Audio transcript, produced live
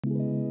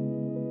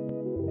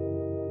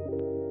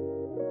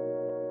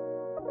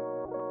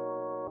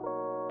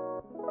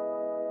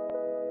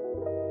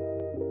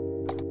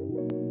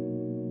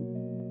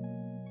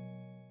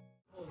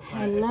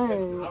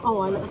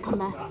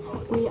mess.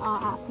 We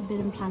are at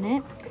Forbidden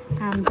Planet,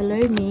 and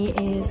below me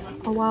is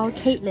a wild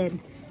Caitlin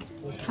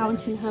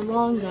counting her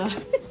manga.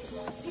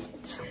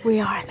 We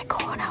are in the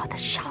corner of the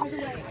shop.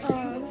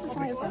 Oh, this is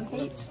why everyone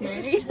hates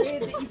me.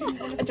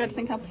 I don't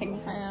think how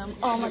pink I am.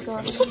 Oh my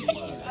god.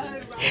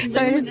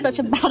 Sorry, this is such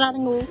a bad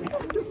angle.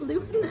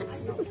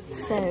 Luminous.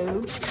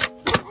 So,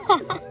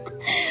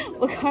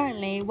 we're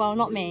currently, well,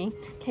 not me,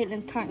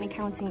 Caitlin's currently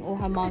counting all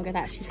her manga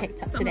that she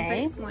picked up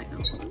today.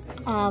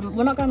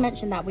 We're not going to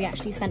mention that we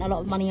actually spent a lot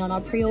of money on our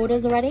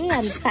pre-orders already,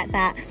 and the fact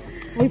that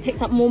we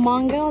picked up more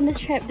manga on this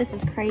trip. This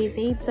is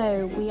crazy.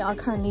 So we are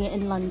currently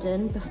in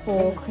London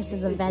before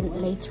Chris's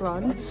event later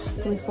on.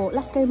 So we thought,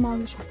 let's go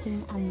manga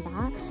shopping and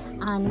that.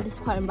 And this is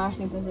quite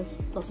embarrassing because there's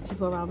lots of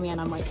people around me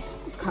and I'm like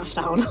crashed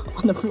down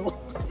on the floor.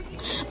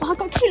 But I've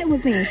got Caitlin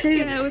with me. So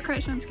yeah, we're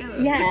crashed down together.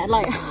 Yeah,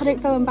 like I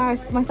don't feel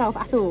embarrassed myself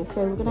at all.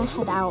 So we're gonna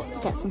head out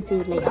to get some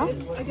food later,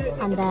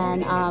 and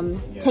then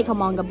take our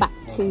manga back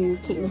to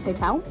Caitlin's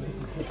hotel.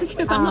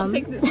 Because I'm not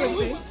taking this with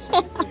me.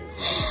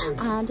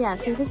 And yeah,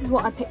 so this is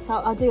what I picked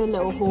up. I'll do a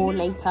little haul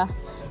later,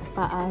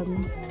 but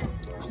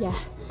yeah,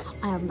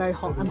 I am very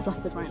hot and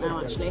flustered right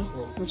now actually.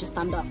 Let me just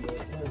stand up.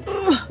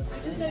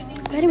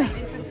 But anyway,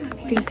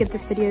 please give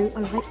this video a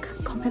like,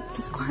 comment,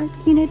 subscribe,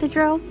 you know the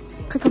drill.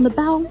 Click on the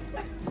bell.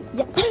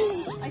 Yeah.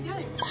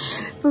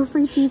 Feel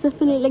free to use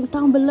affiliate links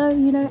down below,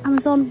 you know,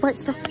 Amazon, Bright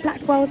Stuff,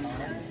 Black World,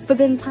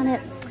 Forbidden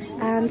Planet,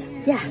 and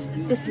yeah,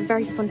 this is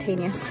very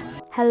spontaneous.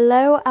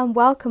 Hello and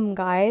welcome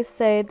guys.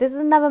 So this is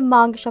another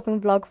manga shopping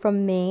vlog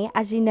from me.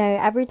 As you know,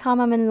 every time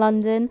I'm in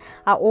London,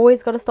 I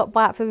always got to stop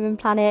by at Forbidden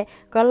Planet.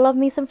 Gotta love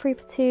me some 3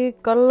 for 2,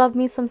 gotta love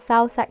me some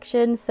sale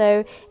section.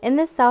 So in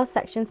this sale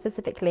section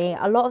specifically,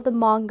 a lot of the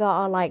manga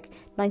are like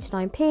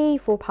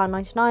 99p,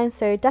 £4.99,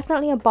 so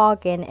definitely a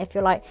bargain if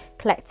you're like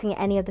collecting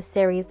any of the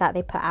series that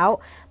they put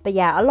out. But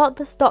yeah, a lot of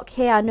the stock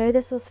here, I know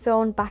this was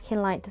filmed back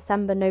in like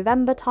December,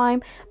 November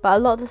time, but a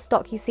lot of the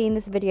stock you see in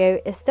this video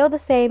is still the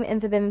same in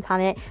Forbidden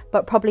Planet,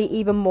 but probably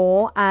even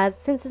more, as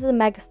since it's a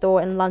mega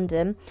store in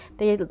London,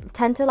 they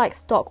tend to like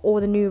stock all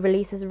the new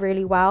releases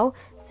really well.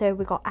 So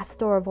we got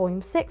Astora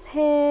Volume 6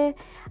 here,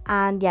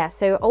 and yeah,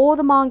 so all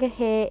the manga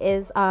here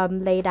is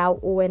laid out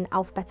all in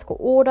alphabetical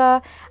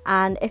order.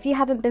 And if you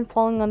haven't been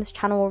following on this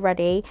channel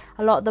already,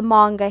 a lot of the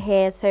manga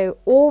here, so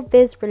all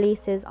Viz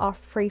releases are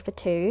 3 for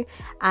 2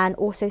 and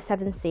also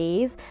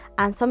 7Cs,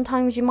 and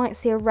sometimes you might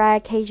see a rare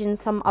occasion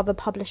some other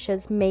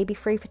publishers maybe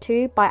 3 for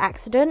 2 by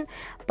accident.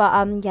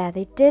 But yeah,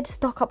 they did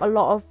stock up a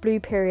lot of Blue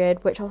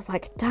Period, which I was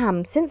like,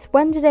 damn, since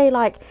when did they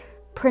like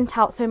print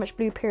out so much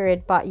Blue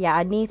Period? But yeah,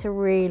 I need to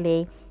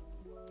really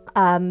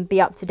be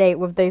up to date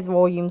with those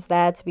volumes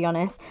there, to be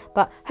honest.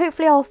 But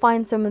hopefully I'll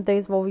find some of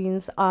those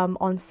volumes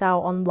on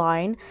sale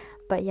online.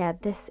 But yeah,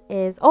 this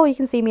is, oh, you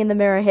can see me in the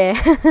mirror here.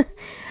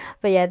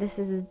 But yeah, this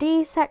is the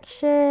D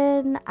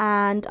section,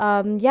 and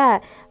yeah,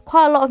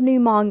 quite a lot of new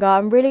manga.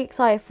 I'm really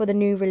excited for the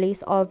new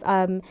release of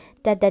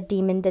Dead Dead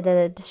Demon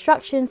Dead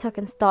Destruction, so I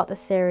can start the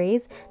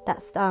series.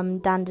 That's Dan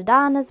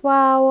Dan as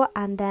well.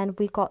 And then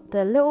we got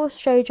the little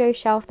shoujo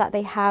shelf that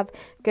they have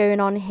going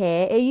on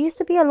here. It used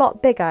to be a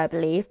lot bigger, I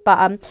believe,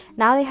 but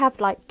now they have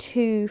like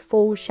 2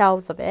 full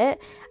shelves of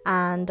it.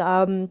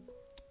 And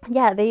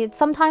yeah, they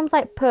sometimes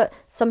like put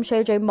some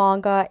shoujo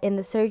manga in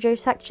the shoujo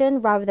section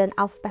rather than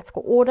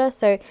alphabetical order,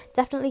 so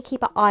definitely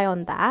keep an eye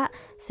on that.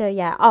 So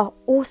yeah, oh,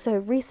 also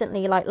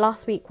recently, like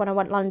last week when I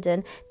went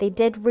London, they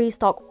did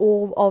restock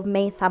all of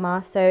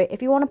Maid-sama. So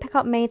if you want to pick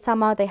up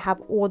Maid-sama, they have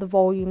all the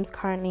volumes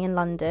currently in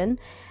London.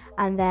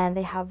 And then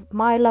they have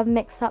My Love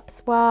Mix-Up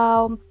as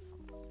well,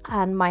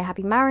 and My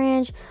Happy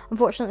Marriage.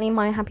 Unfortunately,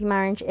 My Happy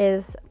Marriage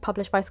is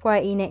published by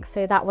Square Enix,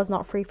 so that was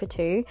not 3 for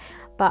 2.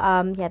 But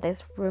yeah,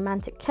 there's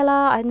Romantic Killer.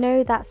 I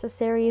know that's a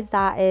series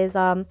that is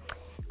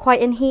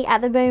quite in heat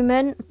at the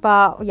moment,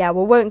 but yeah,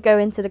 we won't go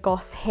into the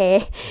goss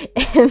here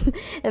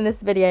in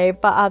this video.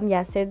 But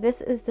yeah, so this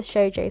is the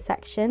shoujo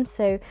section.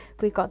 So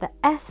we've got the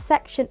S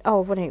section.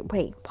 Oh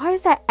wait, why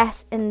is there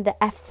S in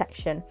the F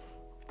section?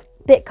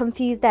 Bit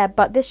confused there,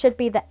 but this should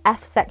be the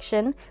F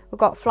section. We've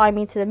got Fly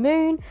Me to the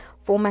Moon,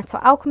 Full Metal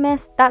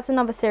Alchemist. That's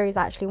another series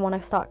I actually want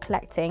to start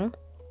collecting.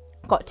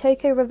 Got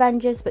Tokyo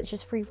Revengers, which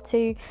is 3 for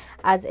 2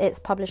 as it's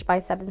published by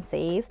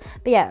 7Cs.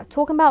 But yeah,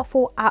 talking about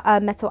Full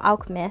Metal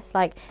Alchemist,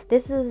 like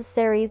this is a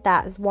series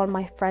that is one of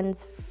my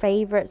friend's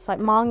favorites, like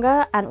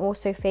manga, and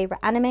also favorite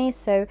anime,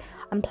 so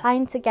I'm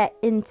planning to get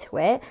into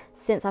it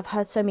since I've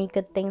heard so many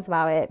good things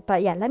about it.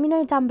 But yeah, let me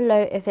know down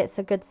below if it's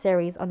a good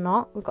series or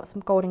not. We've got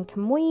some Golden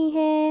Kamuy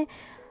here,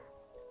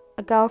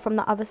 A Girl from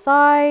the Other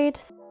Side.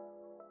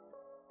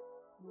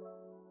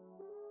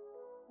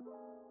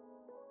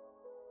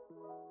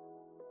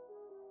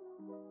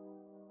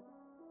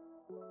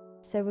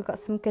 So we've got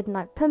some Good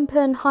Night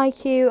Pimpin',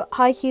 Haikyuu.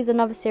 Haikyuu is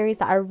another series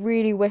that I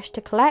really wish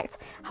to collect.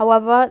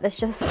 However, there's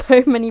just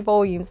so many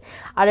volumes.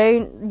 I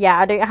don't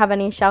have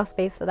any shelf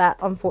space for that,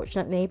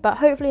 unfortunately. But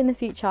hopefully in the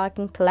future I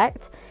can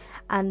collect.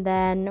 And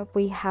then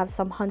we have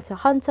some Hunter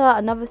x Hunter,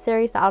 another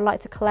series that I'd like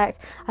to collect.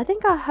 I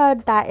think I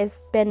heard that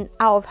it's been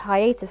out of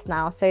hiatus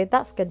now, so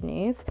that's good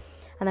news.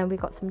 And then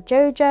we've got some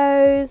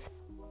JoJo's.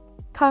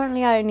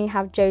 Currently I only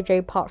have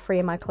JoJo Part 3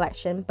 in my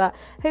collection, but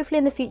hopefully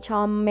in the future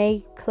I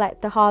may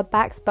collect the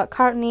hardbacks, but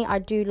currently I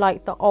do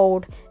like the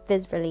old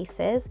Viz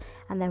releases.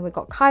 And then we've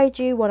got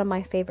Kaiju, one of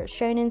my favourite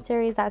shonen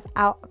series that's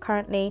out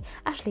currently.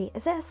 Actually,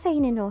 is it a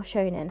seinen or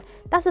shonen?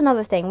 That's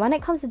another thing. When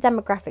it comes to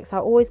demographics, I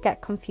always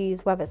get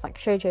confused whether it's like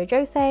shoujo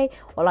josei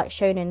or like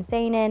shonen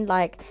seinen.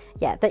 Like,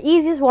 yeah, the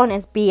easiest one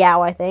is BL,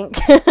 I think.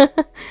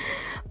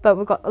 But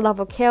we've got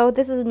Love or Kill.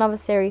 This is another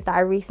series that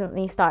I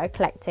recently started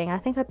collecting. I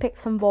think I picked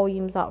some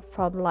volumes up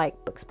from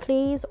like Books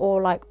Please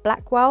or like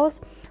Blackwell's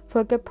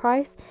for a good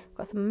price. We've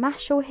got some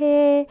Mashal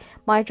here.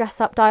 My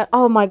Dress Up Darling.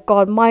 Oh my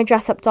god, My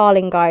Dress Up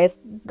Darling, guys.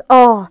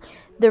 Oh,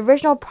 the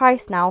original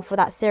price now for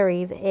that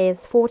series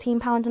is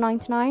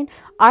 £14.99.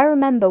 I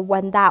remember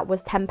when that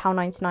was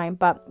 £10.99,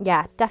 but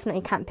yeah,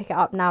 definitely can't pick it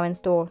up now in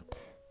store.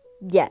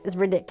 Yeah, it's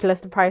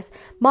ridiculous, the price.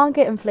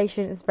 Manga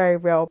inflation is very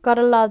real.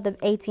 Gotta love the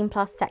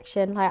 18+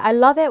 section. Like, I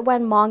love it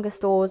when manga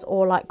stores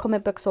or like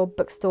comic books or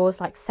bookstores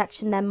like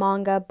section their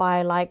manga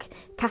by like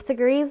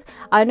categories.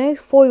 I know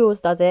Foils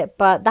does it,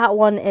 but that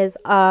one is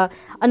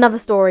another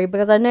story,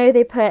 because I know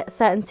they put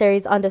certain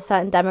series under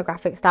certain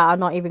demographics that are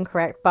not even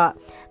correct, but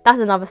that's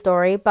another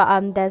story.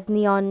 But there's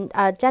Neon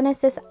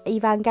Genesis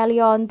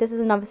Evangelion. This is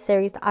another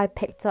series that I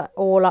picked up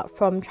all up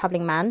from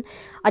Traveling Man.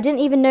 I didn't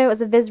even know it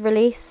was a Viz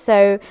release,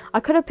 so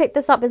I could have picked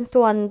this up in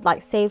store and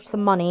like saved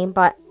some money,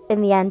 but in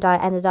the end I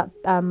ended up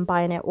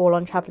buying it all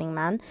on Traveling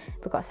Man.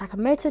 We've got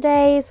Sakamoto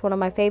Days, one of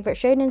my favourite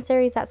shonen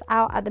series that's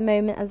out at the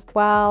moment as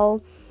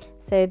well.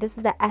 So this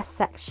is the S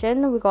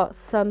section. We've got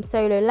some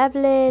Solo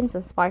Leveling,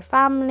 some Spy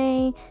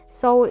Family,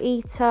 Soul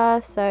Eater.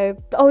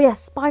 So, oh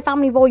yes, Spy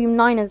Family Volume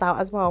 9 is out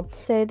as well.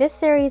 So this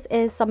series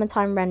is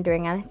Summertime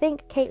Rendering, and I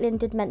think Caitlin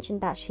did mention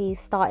that she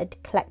started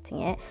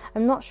collecting it.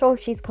 I'm not sure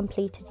if she's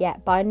completed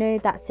yet, but I know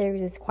that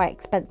series is quite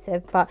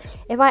expensive. But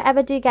if I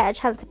ever do get a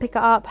chance to pick it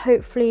up,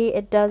 hopefully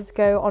it does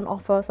go on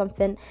offer or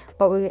something.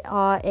 But we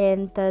are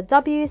in the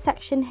W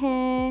section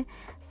here,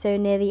 so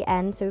near the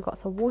end. So we've got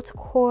some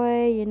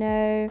Waterkoi, you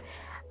know,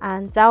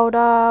 and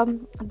Zelda.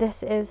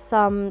 This is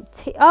some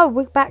tea. Oh,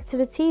 we're back to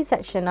the tea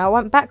section. I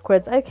went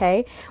backwards.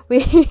 Okay,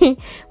 we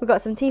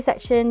got some tea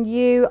section.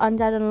 You,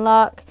 Undead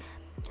Unluck.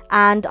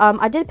 And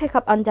I did pick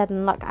up Undead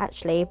Unluck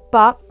actually,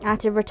 but I had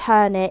to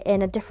return it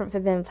in a different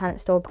Forbidden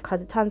Planet store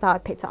because it turns out I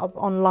picked it up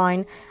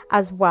online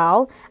as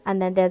well.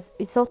 And then there's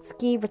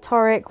Uzotsuki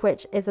Rhetoric,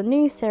 which is a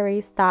new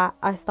series that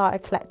I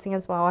started collecting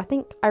as well. I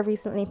think I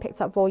recently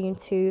picked up Volume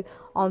 2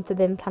 on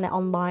Forbidden Planet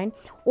online.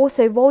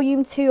 Also,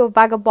 Volume 2 of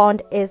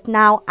Vagabond is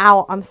now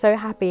out. I'm so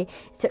happy.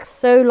 It took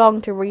so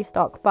long to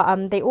restock,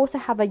 but they also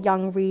have a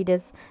young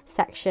readers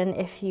section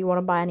if you want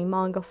to buy any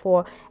manga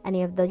for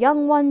any of the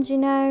young ones, you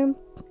know,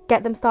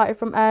 get them started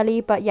from early.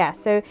 But yeah,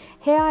 so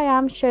here I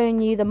am showing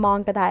you the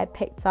manga that I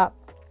picked up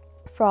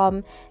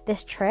from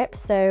this trip.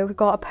 So we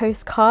got a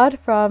postcard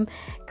from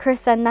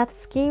Chris and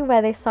Natsuki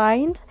where they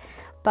signed.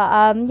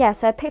 But yeah,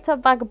 so I picked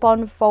up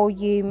Vagabond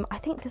volume, I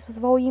think this was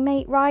volume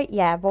 8, right?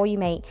 Yeah,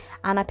 volume 8.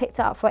 And I picked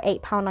it up for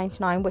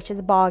 £8.99, which is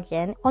a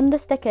bargain. On the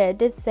sticker, it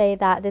did say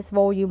that this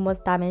volume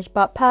was damaged,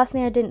 but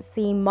personally I didn't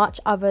see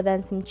much other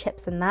than some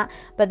chips and that.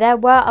 But there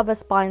were other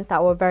spines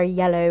that were very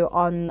yellow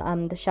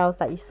on the shelves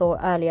that you saw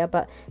earlier.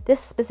 But this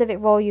specific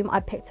volume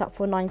I picked up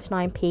for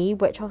 99p,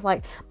 which I was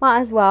like,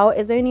 might as well.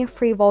 It's only a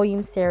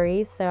 3-volume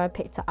series, so I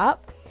picked it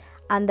up.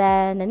 And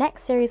then the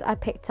next series I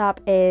picked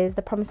up is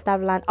The Promised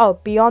Neverland. Oh,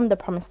 Beyond the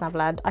Promised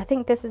Neverland. I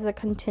think this is a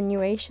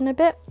continuation a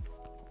bit,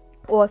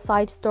 or a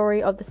side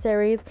story of the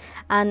series.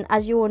 And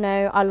as you all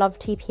know, I love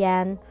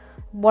TPN,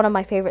 one of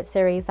my favourite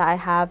series that I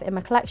have in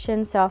my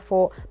collection. So I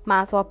thought,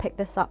 might as well pick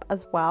this up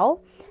as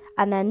well.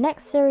 And then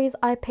next series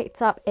I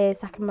picked up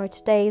is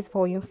Sakamoto Days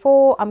Volume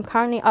 4. I'm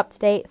currently up to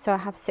date, so I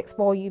have 6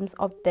 volumes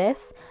of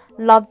this.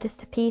 Love this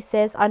to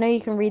pieces. I know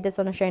you can read this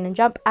on a Shonen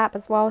Jump app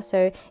as well,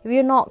 so if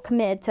you're not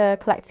committed to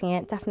collecting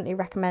it, definitely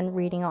recommend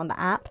reading it on the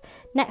app.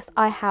 Next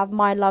I have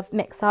My Love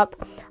Mix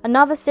Up,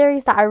 another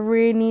series that I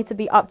really need to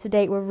be up to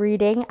date with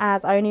reading,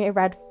 as I only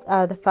read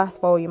the first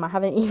volume. I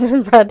haven't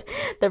even read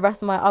the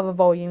rest of my other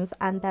volumes.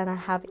 And then I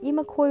have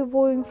Imakoi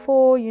Volume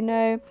 4, you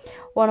know,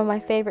 one of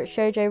my favourite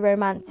shoujo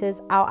romances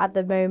out at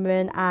the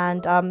moment.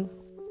 And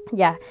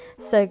yeah,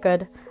 so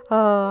good.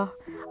 Oh,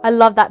 I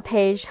love that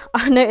page.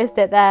 I noticed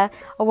it there.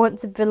 I want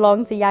to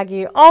belong to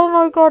Yagyu. Oh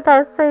my god,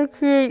 that's so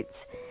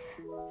cute.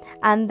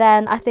 And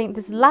then I think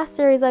this last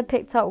series I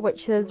picked up,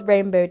 which is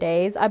Rainbow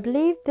Days. I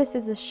believe this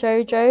is a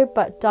shoujo,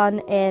 but done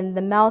in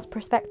the male's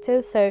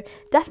perspective. So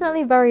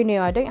definitely very new.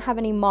 I don't have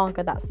any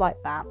manga that's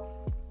like that.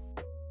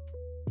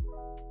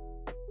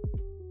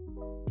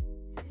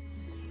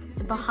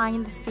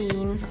 Behind the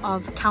scenes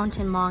of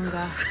counting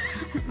manga.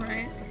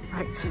 Right.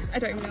 Right. I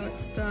don't even know what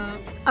to start.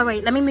 Oh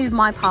wait, let me move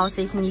my pile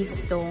so you can use the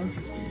stool.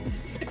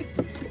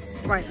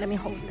 Right, let me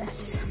hold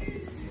this.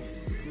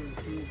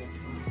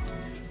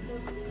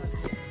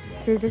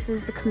 So this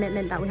is the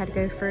commitment that we had to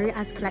go through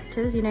as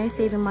collectors, you know,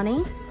 saving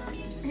money.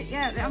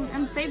 Yeah,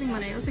 I'm saving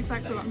money. That's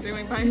exactly what I'm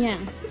doing by yeah.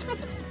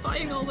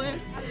 buying all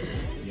this.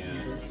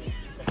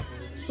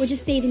 we're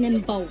just saving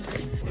in bulk.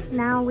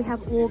 Now we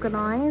have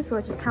organised.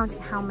 We're just counting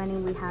how many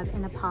we have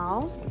in a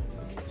pile.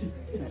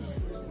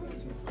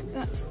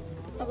 That's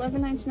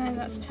 $11.99.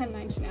 That's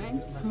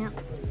 $10.99. Yeah.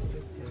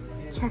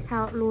 Check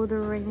out Lord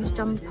of the Rings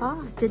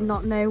jumper. Did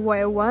not know what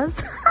it was.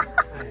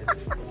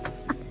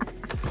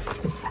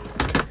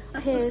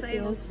 That's the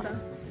sale stuff.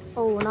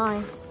 Oh,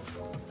 nice.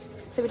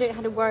 So we don't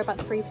have to worry about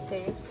the 3 for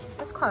 2.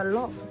 That's quite a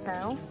lot for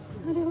sale.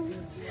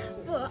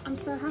 But I'm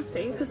so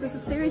happy because there's a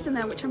series in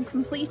there which I'm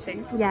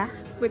completing. Yeah.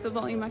 With the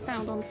volume I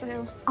found on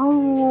sale.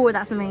 Oh,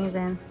 that's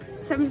amazing.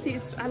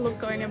 70s, I love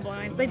going in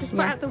blind. They just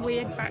put out the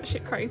weird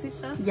batshit crazy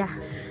stuff. Yeah.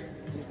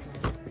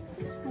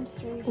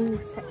 Oh,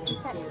 sexy,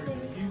 sexy.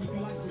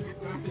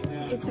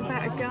 It's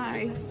about a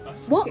guy.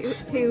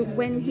 What? Who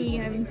when he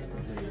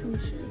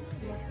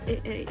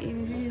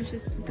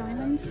uses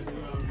diamonds.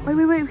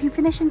 Wait, he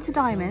finished into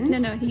diamonds?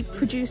 No, he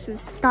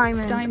produces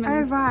diamonds.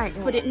 Oh, right.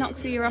 But it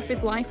knocks the year off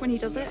his life when he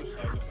does it.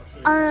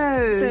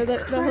 Oh,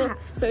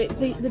 so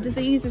the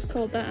disease is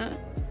called that.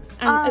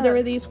 And there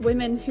are these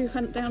women who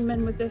hunt down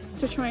men with this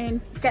to try and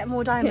get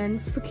more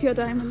diamonds. Procure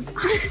diamonds.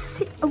 I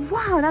see. Oh,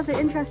 wow, that's an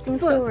interesting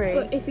story.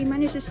 But if he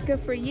manages to go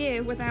for a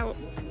year without...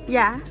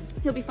 Yeah.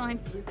 He'll be fine.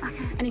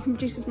 Okay. And he can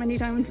produce as many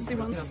diamonds as he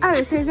wants.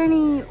 Oh, so there's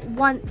only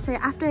one... So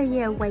after a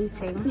year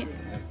waiting, yeah,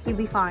 he'll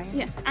be fine?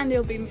 Yeah, and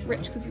he'll be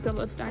rich because he's got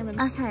loads of diamonds.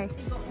 Okay.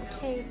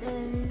 Okay,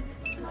 then...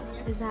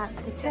 Is that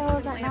the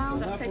tills right now?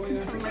 Taking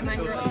some of my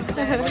manga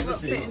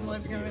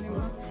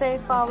anymore. So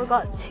far we've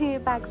got 2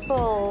 bags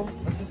full.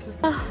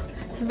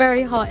 It's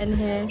very hot in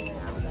here.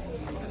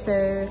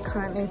 So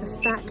currently the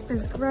stack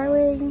is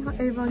growing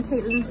over on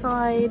Caitlin's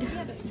side.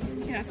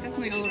 Yeah, it's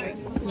definitely all of it.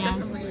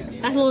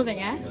 That's all of it,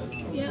 yeah?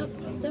 Yep,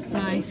 definitely.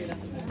 Nice.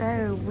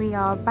 So we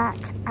are back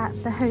at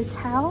the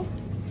hotel,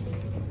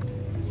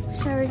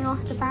 showing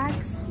off the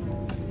bags.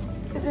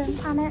 Forbidden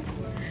Planet.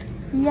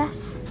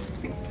 Yes.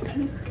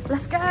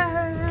 Let's go.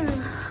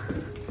 I'm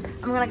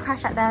gonna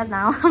crash at theirs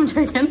now. I'm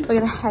joking. We're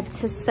gonna head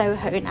to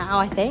Soho now,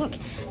 I think.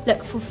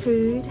 Look for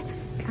food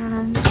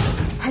and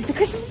head to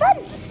Chris's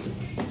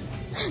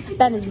event.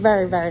 Ben is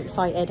very, very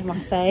excited, I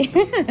must say.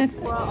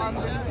 We're on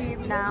the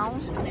tube now.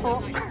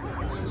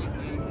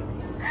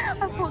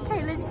 I thought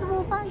Caitlin just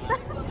walked back there.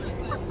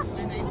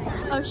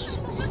 Oh, shh.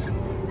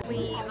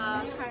 We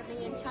are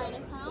currently in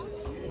Chinatown.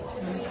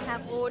 We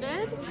have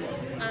ordered.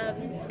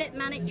 Bit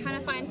manic trying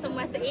to find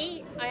somewhere to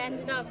eat. I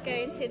ended up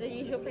going to the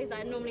usual place that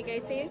I normally go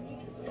to.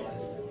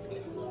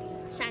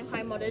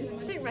 Shanghai Modern.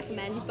 Don't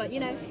recommend, but you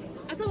know,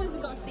 as long as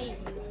we've got a seat.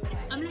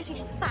 I'm literally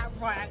just sat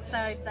right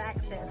outside the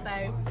exit,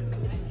 so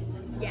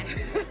yeah.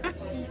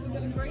 We've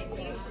got a great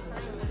view.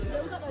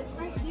 So we've got a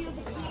great view of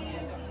the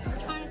queue.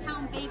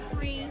 Chinatown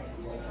Bakery,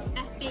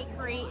 Best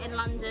Bakery in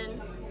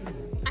London.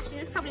 Actually,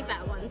 there's probably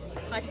better ones,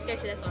 but I just go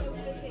to this one.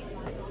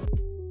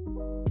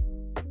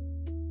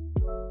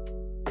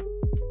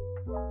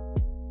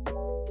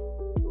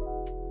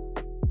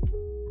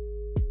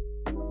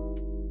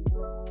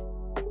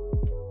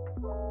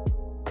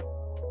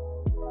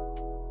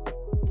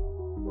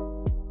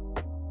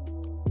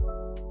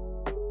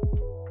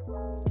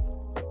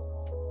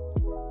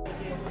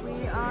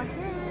 We are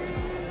here.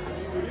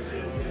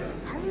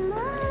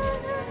 Hello.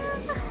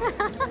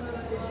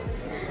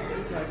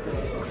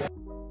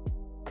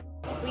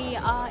 We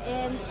are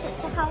in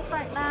Picture House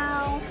right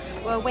now.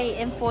 We're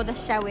waiting for the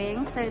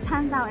showing. So it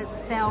turns out it's a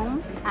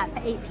film at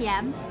 8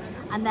 PM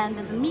and then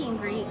there's a meet and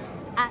greet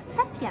at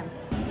 10 PM.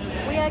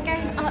 We are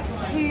going up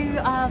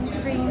to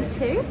screen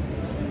 2.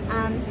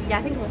 Yeah,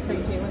 I think it was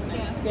screen 2, wasn't it?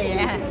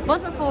 Yeah. It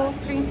wasn't 4,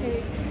 screen 2.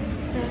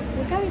 So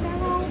we're going now.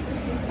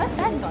 Where's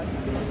Ben gone?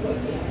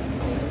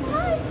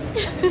 Hi.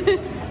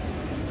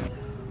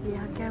 We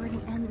are going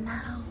in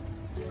now.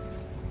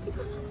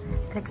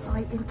 An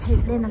excited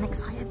Caitlin and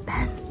excited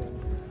Ben.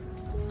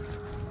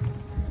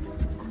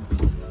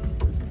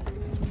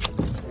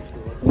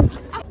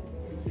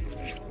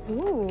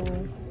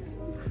 Ooh.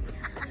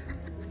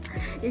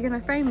 You're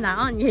gonna frame that,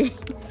 aren't you?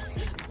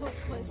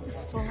 What is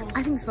this for?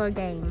 I think it's for a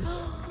game.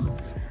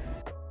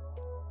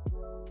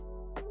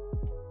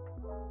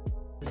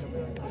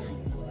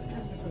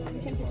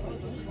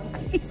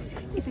 He's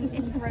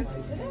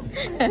gross.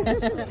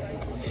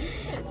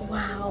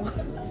 Wow.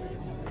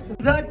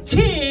 The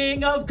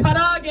king of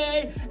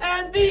karage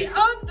and the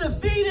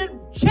undefeated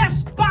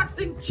chess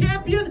boxing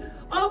champion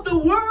of the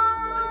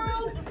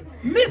world,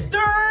 Mr.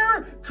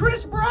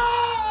 Chris Brown!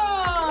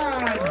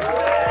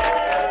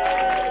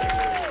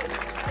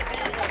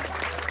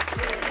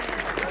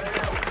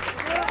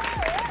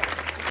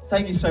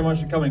 Thank you so much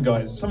for coming,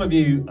 guys. Some of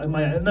you, I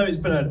know it's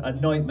been a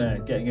nightmare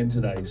getting in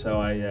today, so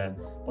I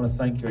want to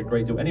thank you a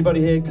great deal. Anybody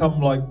here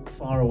come like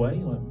far away,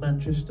 like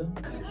Manchester?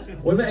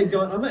 Well, I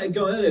met a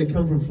guy earlier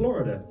come from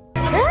Florida.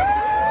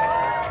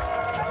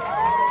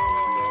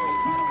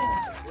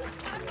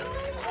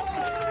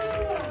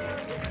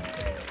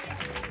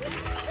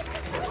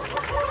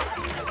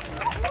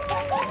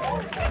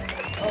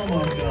 Oh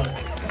my God.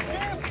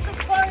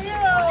 For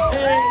you!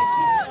 Hey.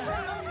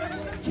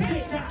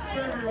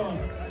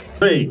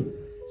 3,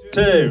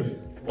 2,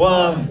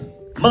 1,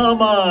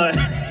 Mama!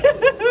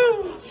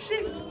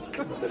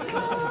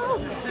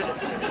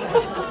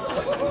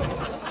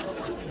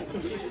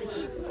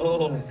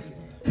 Oh,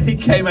 he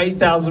came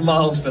 8,000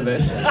 miles for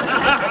this.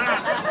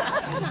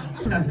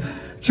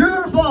 True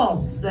or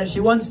false that she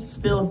once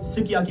spilled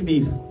sukiyaki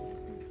beef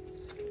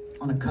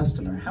on a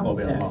customer? How That'll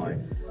be a dare lie.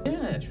 you?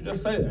 Yeah, should a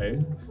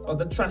photo like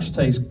the trash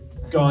taste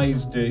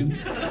guys do.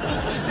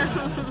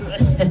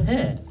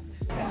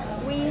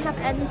 We have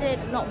ended,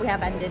 not we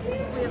have ended,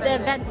 the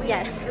event,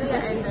 yeah. We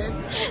have ended.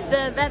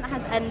 The event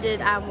has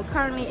ended and we're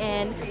currently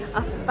in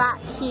a fat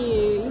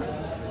queue.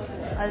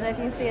 I don't know if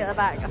you can see it at the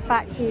back, a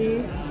fat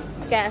queue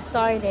to get a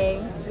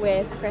signing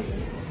with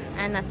Chris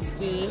and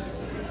Natsuki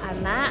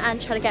and that,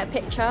 and try to get a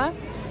picture.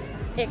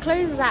 It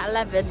closes at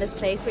 11, this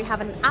place. We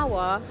have an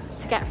hour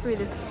to get through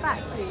this fat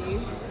queue,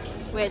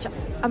 which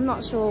I'm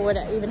not sure would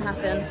it even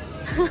happen.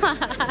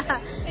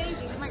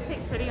 It might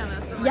take pity on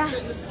us and Yes.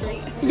 cross the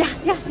street. Yes,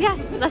 yes, yes.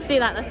 Let's do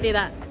that, let's do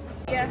that.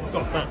 Yes.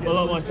 Got a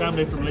lot of my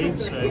family from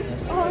Leeds, so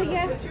Oh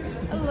yes.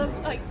 I love,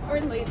 like, we're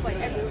in Leeds like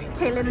every week.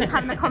 Caitlin's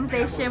having a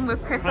conversation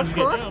with Chris, how'd of you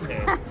get course. down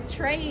here?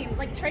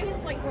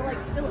 Trains like we're like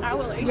still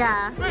hourly.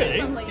 Yeah.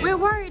 Really? From Leeds. We're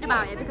worried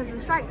about it because of the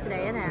strike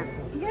today, isn't it?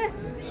 Yeah.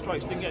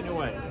 Strikes didn't get in your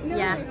way.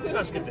 Yeah.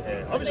 That's good to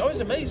hear. I was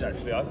amazed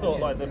actually. I thought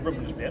like the room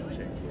would just be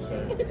empty.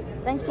 So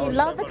Thank you.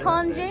 Love the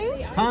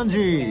kanji.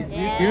 Kanji,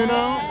 you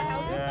know?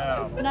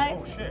 yeah. No.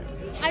 Oh shit.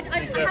 I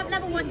have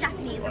level 1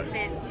 Japanese, that's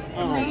it.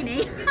 In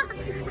uni.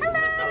 Hello.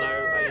 Hello.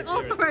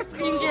 Oh, sorry,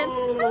 Screaming.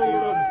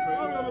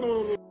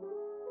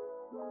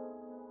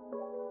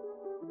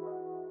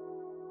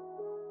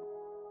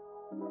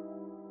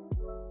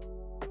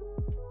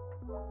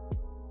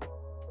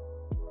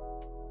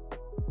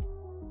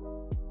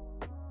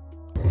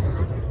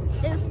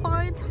 It's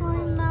bar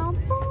time now,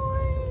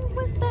 boy.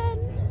 What's that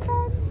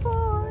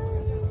boy?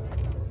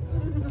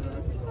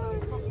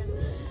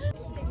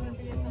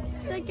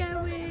 They're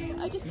going.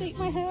 I just ate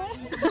my hair.